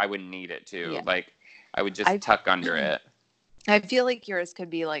 but, like, I wouldn't need it to. Yeah. Like, I would just tuck under it. I feel like yours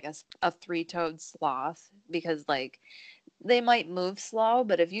could be, like, a three-toed sloth, because, like... They might move slow,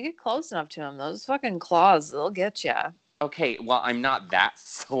 but if you get close enough to them, those fucking claws, they'll get you. Okay, well, I'm not that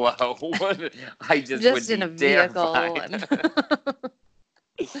slow. I just would be in a vehicle.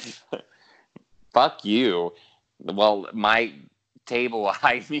 Fuck you. Well, my table will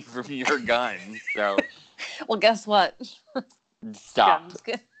hide me from your gun, so... Well, guess what? Stop.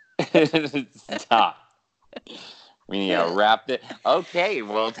 Stop. We need to wrap it. Okay,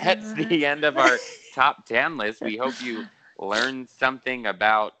 well, that's the end of our top 10 list. We hope you... learn something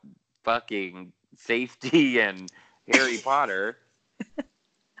about fucking safety and Harry Potter.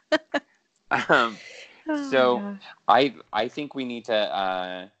 So I think we need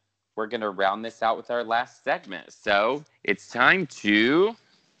to we're gonna round this out with our last segment. So it's time to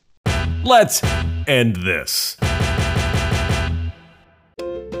let's end this.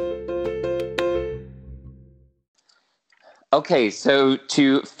 Okay, so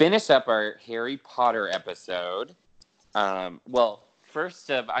to finish up our Harry Potter episode. Well,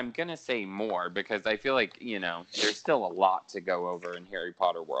 first I'm going to say more because I feel like, there's still a lot to go over in Harry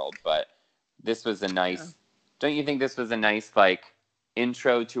Potter world, but this was a nice, don't you think this was a nice, like,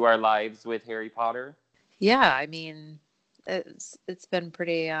 intro to our lives with Harry Potter? Yeah, I mean, it's been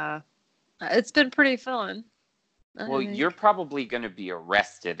pretty fun. Well, you're probably going to be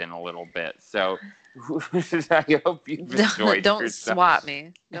arrested in a little bit, so I hope you've enjoyed Don't yourself. swat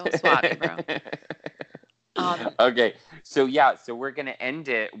me. Don't swat me, bro. Okay, so we're going to end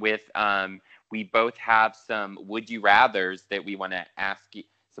it with, we both have some would you rathers that we want to ask you,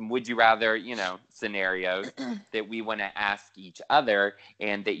 some would you rather, scenarios that we want to ask each other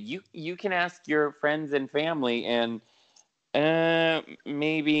and that you can ask your friends and family. And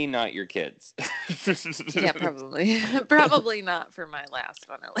Maybe not your kids. Yeah, probably. Probably not for my last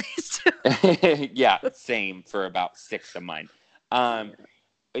one, at least. Yeah, same for about 6 of mine.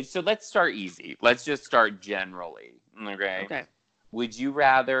 So let's start easy. Let's just start generally. Okay. Okay. Would you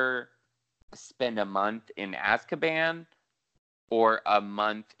rather spend a month in Azkaban or a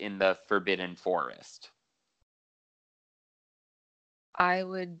month in the Forbidden Forest? I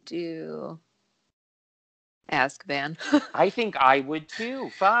would do Azkaban. I think I would too.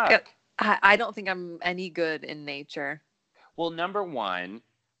 Fuck. I don't think I'm any good in nature. Well, number one,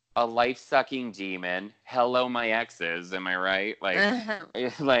 a life-sucking demon. Hello, my exes. Am I right? Like,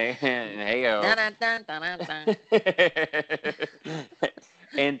 hey-o.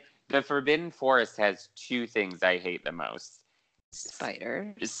 And the Forbidden Forest has 2 things I hate the most.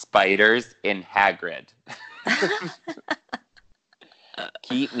 Spiders and Hagrid.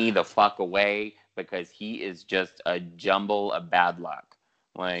 Keep me the fuck away because he is just a jumble of bad luck.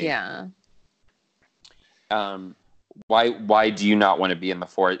 Like, yeah. Why do you not want to be in the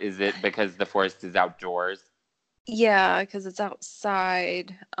forest? Is it because the forest is outdoors? Yeah, because it's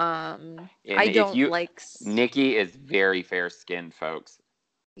outside. I don't like. Nikki is very fair-skinned, folks.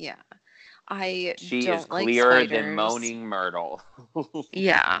 Yeah, she don't is clearer like than Moaning Myrtle.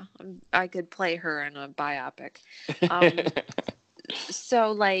 Yeah, I could play her in a biopic.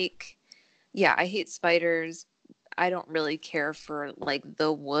 So like, yeah, I hate spiders. I don't really care for like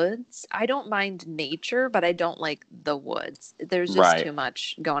the woods. I don't mind nature, but I don't like the woods. There's just too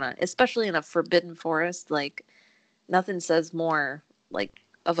much going on, especially in a forbidden forest. Like, nothing says more like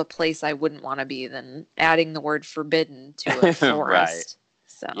of a place I wouldn't want to be than adding the word forbidden to a forest. Right.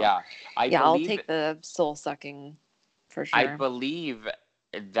 So yeah, I'll take the soul sucking for sure. I believe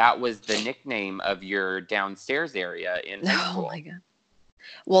that was the nickname of your downstairs area in high school. Oh my God.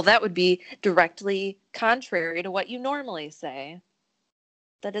 Well, that would be directly contrary to what you normally say.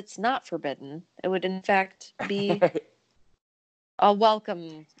 That it's not forbidden. It would, in fact, be a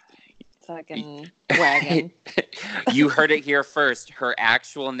welcome fucking wagon. You heard it here first. Her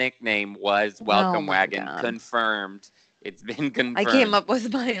actual nickname was Welcome Wagon. God. Confirmed. It's been confirmed. I came up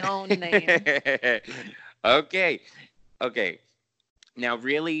with my own name. Okay. Now,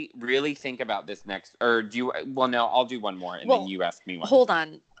 really think about this next. Or do you? Well, no, I'll do one more, and then you ask me one. Hold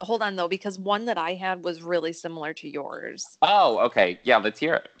on, though, because one that I had was really similar to yours. Oh, okay. Yeah, let's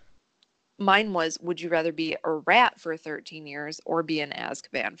hear it. Mine was, would you rather be a rat for 13 years or be in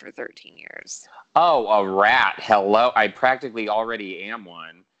Azkaban for 13 years? Oh, a rat. Hello. I practically already am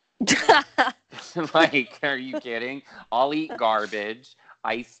one. Like, are you kidding? I'll eat garbage.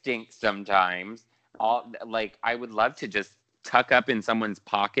 I stink sometimes. I would love to just tuck up in someone's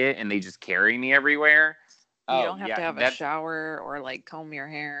pocket and they just carry me everywhere. You don't have to have a shower or like comb your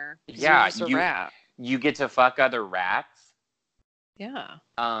hair. Yeah, you're just a rat. You get to fuck other rats. Yeah.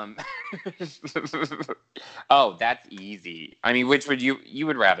 Oh, that's easy. I mean, which would you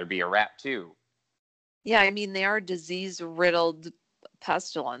would rather be a rat too? Yeah, I mean they are disease-riddled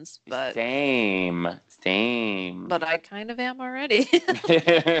pestilence, but same. But I kind of am already.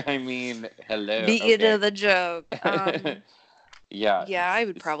 I mean, hello. Beat you to the joke. Yeah. Yeah, I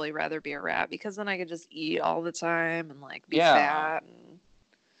would probably rather be a rat because then I could just eat all the time and like be fat. And...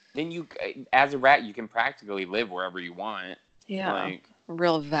 Then you, as a rat, you can practically live wherever you want. Yeah, like,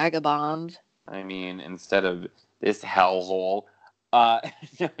 real vagabond. I mean, instead of this hellhole. No,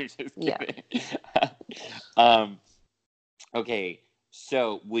 just kidding. Yeah. Okay,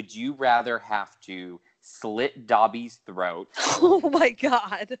 so would you rather have to slit Dobby's throat? Oh my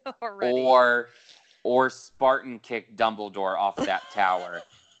God! Already. Or Spartan kick Dumbledore off that tower?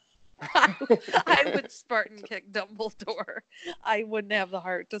 I would Spartan kick Dumbledore. I wouldn't have the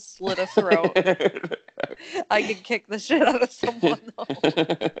heart to slit a throat. I could kick the shit out of someone,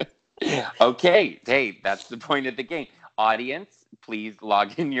 though. Okay, hey, that's the point of the game. Audience, please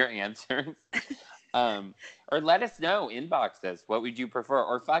log in your answers. Or let us know, inbox us. What would you prefer?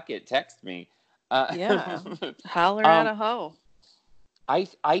 Or fuck it, text me. Yeah, holler at a hoe.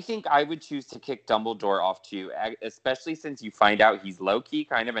 I think I would choose to kick Dumbledore off too, especially since you find out he's low-key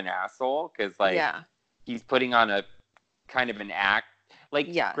kind of an asshole, because he's putting on a kind of an act. Like,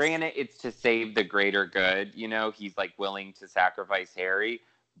 granted, it's to save the greater good, he's like willing to sacrifice Harry,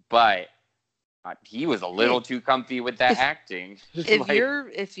 but he was a little too comfy with that acting.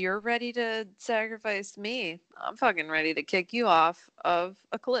 If you're ready to sacrifice me, I'm fucking ready to kick you off of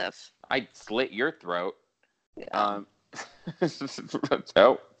a cliff. I'd slit your throat. Yeah.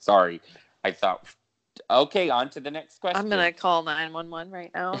 Oh, sorry. I thought. Okay, on to the next question. I'm gonna call 911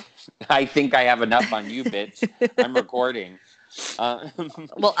 right now. I think I have enough on you, bitch. I'm recording.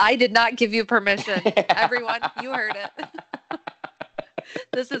 Well, I did not give you permission. Everyone, you heard it.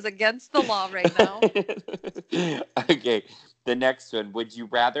 This is against the law right now. Okay, the next one. Would you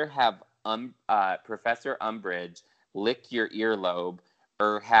rather have Professor Umbridge lick your earlobe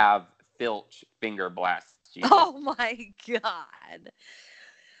or have Filch finger blast you? Oh my God.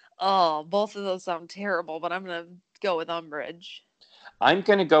 Oh, both of those sound terrible, but I'm going to go with Umbridge. I'm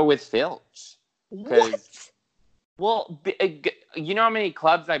going to go with Filch. What? Well, you know how many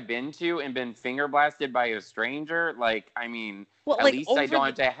clubs I've been to and been finger blasted by a stranger? Like, I mean, at least I don't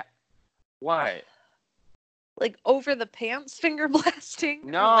have to... What? Like over the pants finger blasting?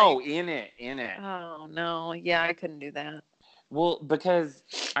 No, in it. Oh, no. Yeah, I couldn't do that. Well, because,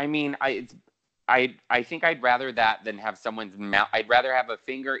 I mean, I think I'd rather that than have someone's mouth. I'd rather have a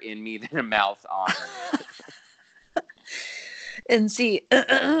finger in me than a mouth on me. And see,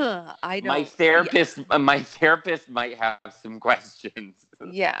 I don't. My therapist might have some questions.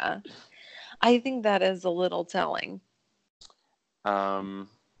 Yeah, I think that is a little telling. Okay,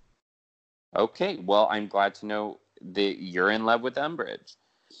 well, I'm glad to know that you're in love with Umbridge.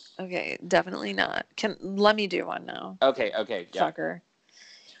 Okay, definitely not. Let me do one now. Okay, yeah. Fucker.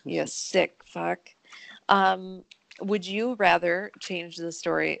 You sick fuck. Would you rather change the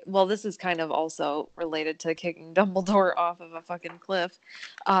story? Well, this is kind of also related to kicking Dumbledore off of a fucking cliff.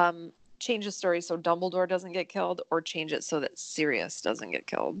 Change the story so Dumbledore doesn't get killed, or change it so that Sirius doesn't get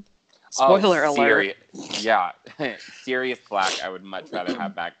killed. Spoiler alert. Yeah. Sirius Black, I would much rather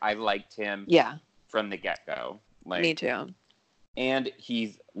have back. I liked him from the get-go. Like, me too. And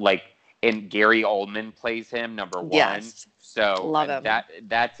he's like, and Gary Oldman plays him, number one. Yes. So love him.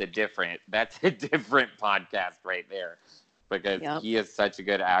 That's a different podcast right there, because he is such a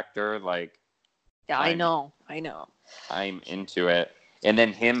good actor. Like, yeah, I know. I'm into it. And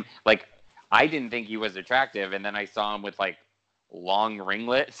then him, like, I didn't think he was attractive, and then I saw him with like long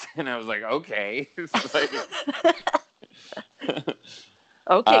ringlets, and I was like, okay.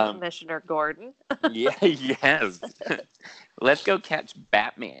 Okay, Commissioner Gordon. Yes. Let's go catch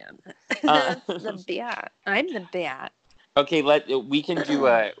Batman. The Bat. I'm the Bat. Okay, we can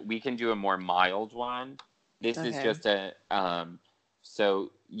do a more mild one. This is just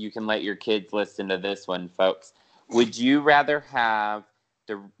so you can let your kids listen to this one, folks. Would you rather have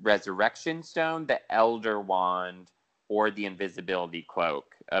the Resurrection Stone, the Elder Wand, or the Invisibility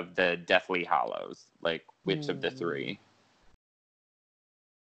Cloak of the Deathly Hallows? Like, which of the three?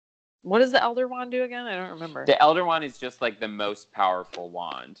 What does the Elder Wand do again? I don't remember. The Elder Wand is just like the most powerful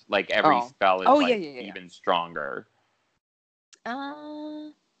wand. Like, every spell is even stronger. I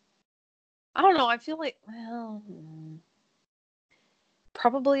don't know. I feel like,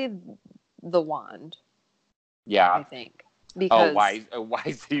 probably the wand. Yeah, I think. Because why? So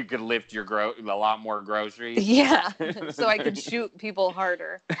you could lift your a lot more groceries? Yeah, so I could shoot people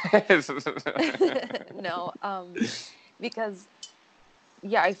harder. No, because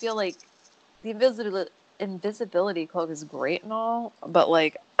I feel like the invisibility cloak is great and all, but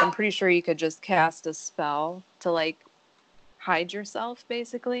like I'm pretty sure you could just cast a spell to like hide yourself,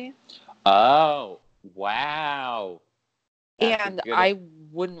 basically. Oh, wow. And I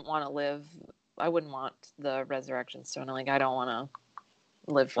wouldn't want to live. I wouldn't want the Resurrection Stone. Like, I don't want to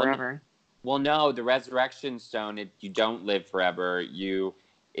live forever. Well, no, the Resurrection Stone, you don't live forever.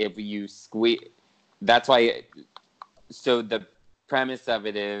 If you squeeze, that's why. So the premise of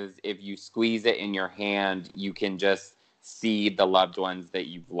it is, if you squeeze it in your hand, you can just see the loved ones that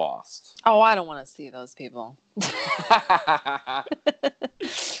you've lost. Oh, I don't want to see those people.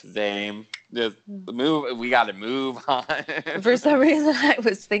 Same. Just move. We got to move on. For some reason, I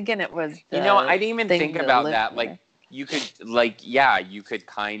was thinking it was. I didn't even think about that. Like, you could, you could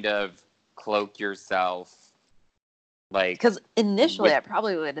kind of cloak yourself. Like, because initially, I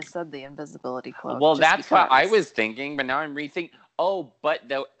probably would have said the invisibility cloak. Well, that's what I was thinking, but now I'm rethinking. Oh, but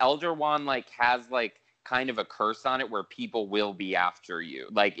the Elder Wand has kind of a curse on it where people will be after you.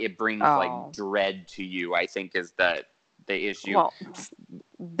 Like, it brings dread to you, I think, is the issue. Well,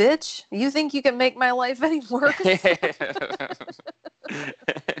 bitch, you think you can make my life any worse?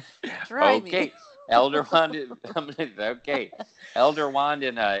 Try me. Elder Wand. Okay, Elder Wand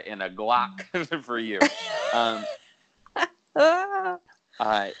in a Glock for you.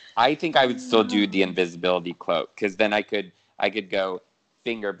 I think I would still do the invisibility cloak, because then I could go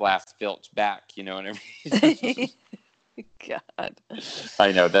finger blast Filch back. You know what I mean? God.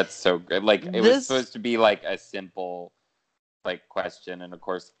 I know, that's so good. Like, it was supposed to be like a simple question, and of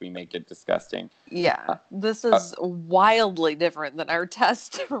course we make it disgusting. Yeah, this is wildly different than our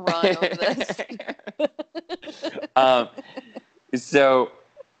test run of this. So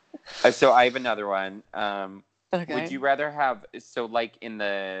I have another one. Okay. Would you rather have, this would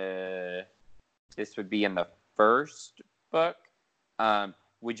be in the first book,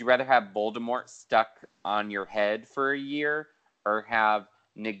 would you rather have Voldemort stuck on your head for a year or have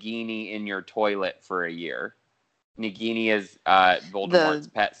Nagini in your toilet for a year? Nagini is Voldemort's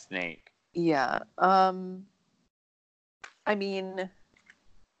pet snake. Yeah. I mean,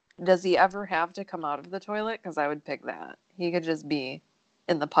 does he ever have to come out of the toilet? Because I would pick that. He could just be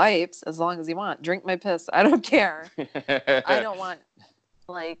in the pipes as long as he wants. Drink my piss. I don't care. I don't want,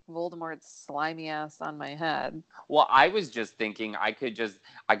 like, Voldemort's slimy ass on my head. Well, I was just thinking I could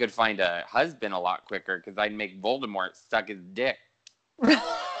find a husband a lot quicker because I'd make Voldemort suck his dick.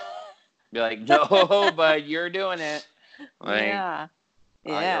 Be like, no, but you're doing it. Like, yeah.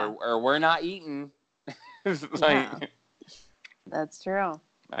 Or we're not eating. Yeah. That's true.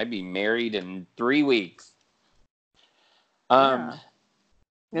 I'd be married in 3 weeks. Good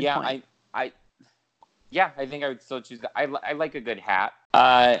point. I think I would still choose that. I like a good hat.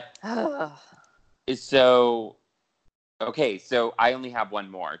 So I only have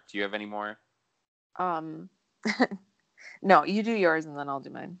one more. Do you have any more? No, you do yours and then I'll do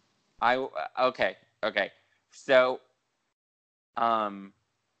mine. Okay. So,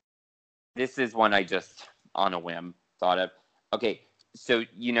 this is one I just on a whim thought of. Okay, so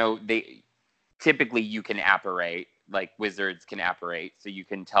they typically you can apparate, like wizards can apparate, so you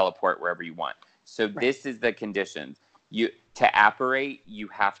can teleport wherever you want. So This is the conditions. To apparate, you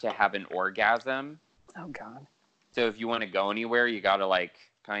have to have an orgasm. Oh God. So if you want to go anywhere, you got to like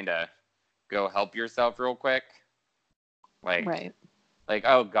kind of go help yourself real quick. Like, like,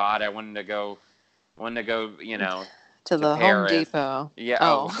 oh God, I wanted to go, to the Paris. Home Depot. Yeah.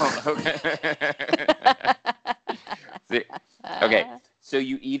 Oh. Okay. Okay. So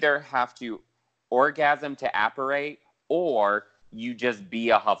you either have to orgasm to apparate, or you just be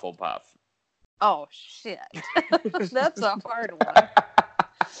a Hufflepuff. Oh shit. That's a hard one.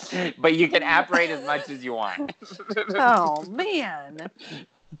 But you can apparate as much as you want. Oh man.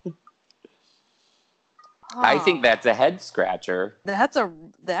 I think that's a head scratcher. That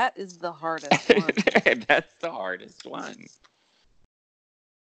is the hardest one. That's the hardest one.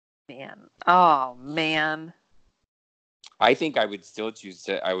 Man. Oh man. I think I would still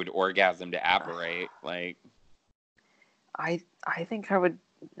I would orgasm to apparate. Like, I think I would.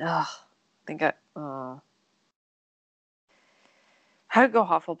 I'd go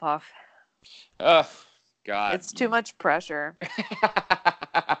Hufflepuff. Oh God. It's too much pressure.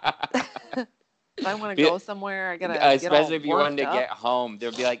 If I want to go somewhere, I gotta. Especially if you wanted to get home,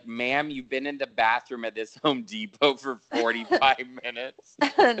 they'll be like, "Ma'am, you've been in the bathroom at this Home Depot for 45 minutes."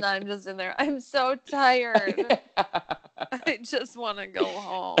 And I'm just in there. I'm so tired. I just want to go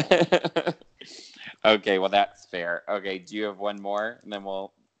home. Okay, well that's fair. Okay, do you have one more, and then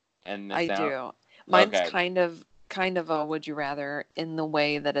we'll end this out? I do. Mine's kind of a would you rather in the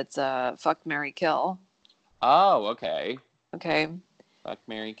way that it's a fuck, marry, kill. Oh, okay. Okay. Fuck,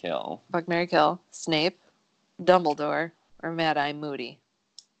 marry, kill. Fuck, marry, kill. Snape, Dumbledore, or Mad-Eye Moody?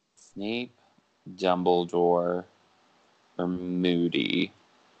 Snape, Dumbledore, or Moody?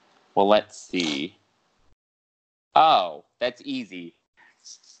 Well, let's see. Oh, that's easy.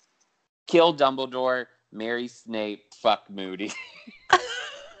 Kill Dumbledore, marry Snape, fuck Moody.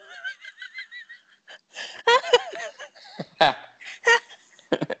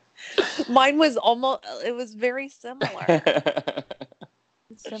 Mine was it was very similar.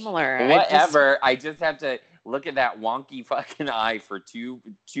 Whatever. I just have to look at that wonky fucking eye for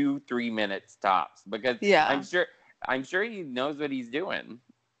 2-3 minutes tops, because I'm sure he knows what he's doing.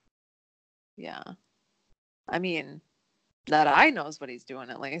 Yeah. I mean, that eye knows what he's doing,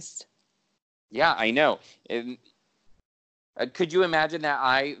 at least. Yeah, I know. And, could you imagine that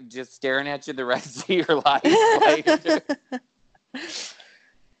eye just staring at you the rest of your life? Like...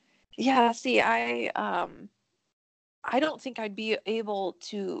 Yeah, see, I don't think I'd be able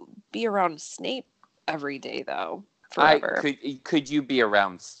to be around Snape every day, though. Forever. Could you be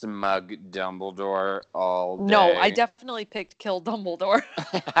around smug Dumbledore all day? No, I definitely picked kill Dumbledore.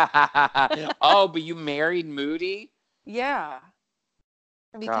 Oh, but you married Moody? Yeah.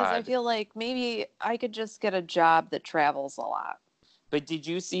 Because I feel like maybe I could just get a job that travels a lot. But did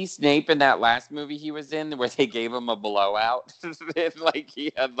you see Snape in that last movie he was in, where they gave him a blowout? And, like,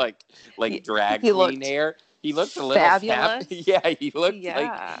 he had like drag queen hair. He looked a little fabulous. Yeah, he looked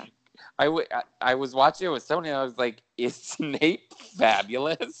like. I was watching it with Sony, and I was like, "Is Snape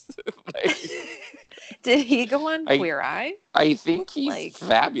fabulous?" Like, did he go on Queer Eye? I think he's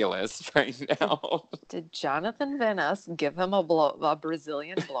fabulous right now. Did Jonathan Van Ness give him a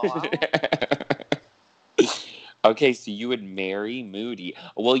Brazilian blowout? Okay, so you would marry Moody.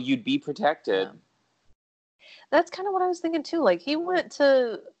 Well, you'd be protected. Yeah. That's kind of what I was thinking too. Like, he went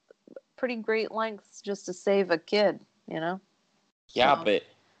to pretty great lengths just to save a kid, you know? Yeah, so. But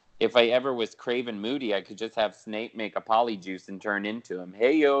if I ever was craving moody, I could just have Snape make a polyjuice and turn into him.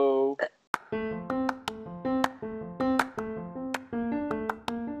 Hey, yo.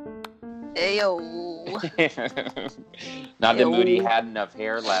 Ayo. Not that Moody had enough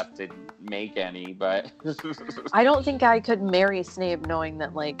hair left to make any, but... I don't think I could marry Snape knowing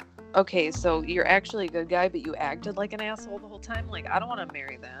that, like, okay, so you're actually a good guy, but you acted like an asshole the whole time. Like, I don't want to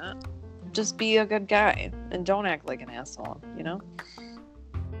marry that. Just be a good guy and don't act like an asshole, you know?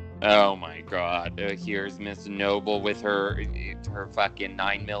 Oh my God! Here's Miss Noble with her fucking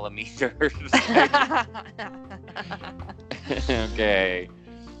 9mm. Okay.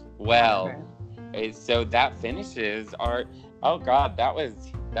 Well, so that finishes our. Oh God, that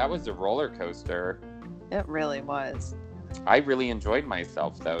was a roller coaster. It really was. I really enjoyed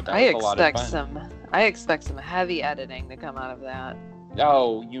myself though. That was a lot of fun. I expect some heavy editing to come out of that.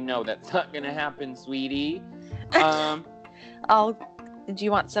 Oh, you know that's not gonna happen, sweetie. Do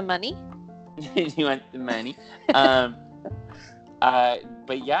you want some money? You want the money?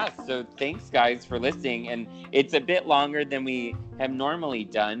 But yeah, so thanks guys for listening. And it's a bit longer than we have normally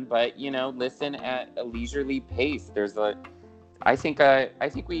done, but you know, listen at a leisurely pace. I think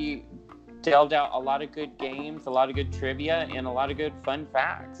we delved out a lot of good games, a lot of good trivia, and a lot of good fun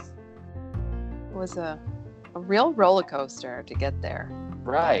facts. It was a real roller coaster to get there.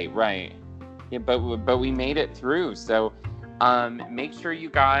 Right. Yeah, but we made it through. So make sure you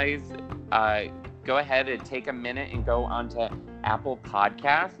guys go ahead and take a minute and go onto Apple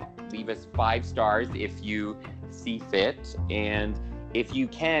Podcasts. Leave us 5 stars if you see fit. And if you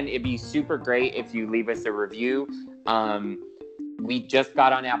can, it'd be super great if you leave us a review. We just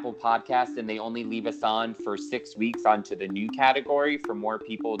got on Apple Podcasts and they only leave us on for 6 weeks onto the new category for more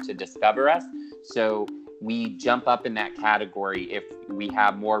people to discover us. So we jump up in that category if we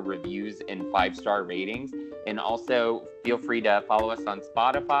have more reviews and 5-star ratings. And also feel free to follow us on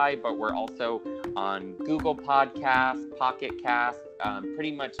Spotify, but we're also on Google Podcasts, Pocket Casts,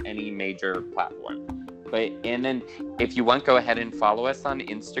 pretty much any major platform. And then if you want, go ahead and follow us on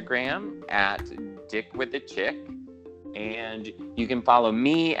Instagram at Dick with a Chick. And you can follow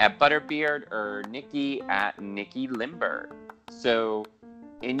me at Butterbeard or Nikki at Nikki Limber. So,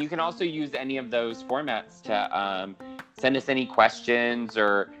 and you can also use any of those formats to send us any questions,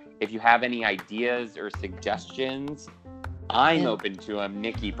 or if you have any ideas or suggestions, I'm open to them.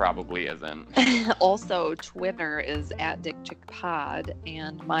 Nikki probably isn't. Also, Twitter is at DickChickPod,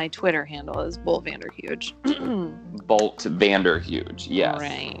 and my Twitter handle is Bolt Vanderhuge. Bolt Vanderhuge, yes.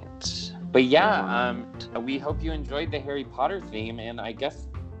 Right. But yeah, we hope you enjoyed the Harry Potter theme, and I guess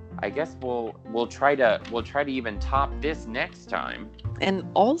we'll try to even top this next time. And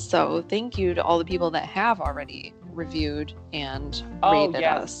also, thank you to all the people that have already reviewed and rated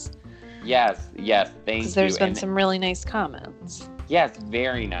us. Yes, thank you. Because there's been some really nice comments. Yes,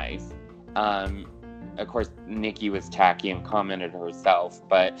 very nice. Of course, Nikki was tacky and commented herself,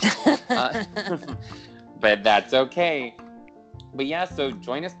 but but that's okay. But yeah, so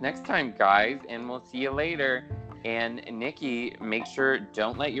join us next time, guys, and we'll see you later. And Nikki, make sure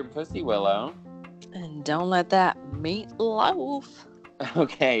don't let your pussy willow. And don't let that meat loaf.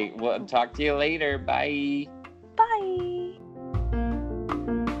 Okay, we'll talk to you later. Bye. Bye.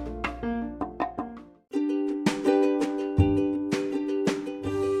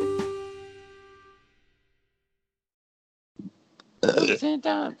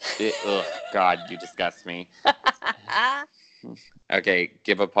 Oh, God, you disgust me. Okay,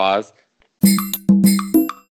 give a pause.